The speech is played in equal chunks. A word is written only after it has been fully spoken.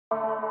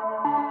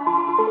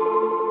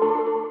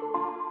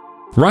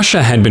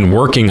Russia had been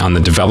working on the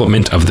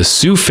development of the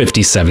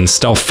Su-57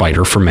 stealth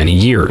fighter for many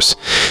years.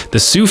 The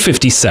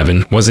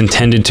Su-57 was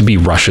intended to be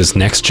Russia's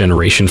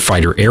next-generation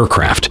fighter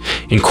aircraft,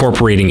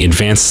 incorporating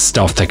advanced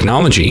stealth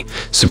technology,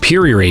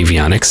 superior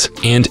avionics,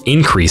 and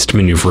increased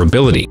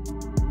maneuverability.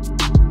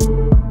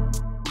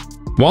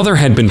 While there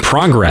had been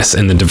progress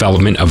in the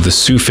development of the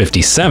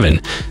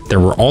Su-57,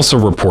 there were also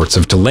reports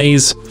of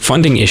delays,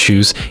 funding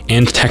issues,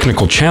 and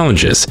technical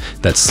challenges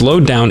that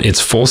slowed down its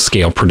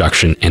full-scale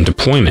production and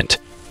deployment.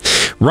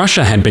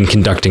 Russia had been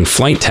conducting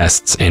flight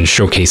tests and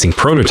showcasing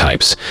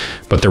prototypes,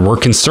 but there were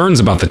concerns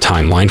about the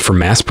timeline for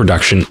mass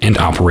production and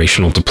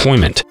operational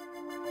deployment.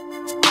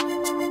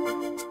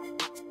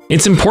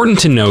 It's important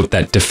to note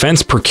that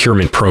defense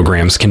procurement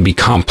programs can be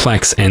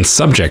complex and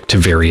subject to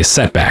various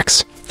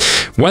setbacks.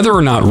 Whether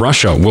or not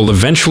Russia will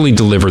eventually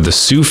deliver the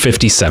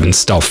Su-57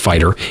 stealth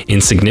fighter in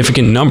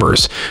significant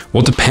numbers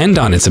will depend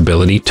on its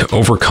ability to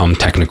overcome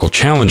technical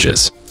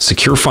challenges,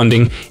 secure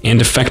funding, and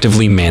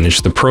effectively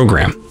manage the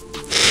program.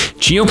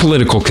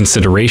 Geopolitical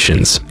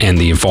considerations and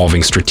the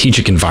evolving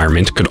strategic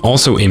environment could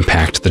also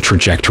impact the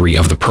trajectory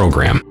of the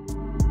program.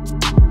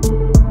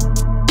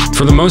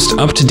 For the most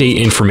up-to-date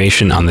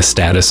information on the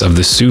status of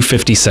the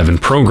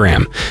Su-57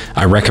 program,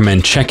 I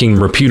recommend checking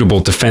reputable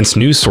defense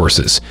news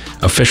sources,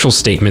 official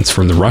statements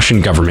from the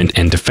Russian government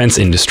and defense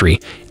industry,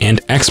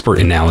 and expert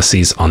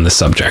analyses on the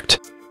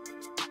subject.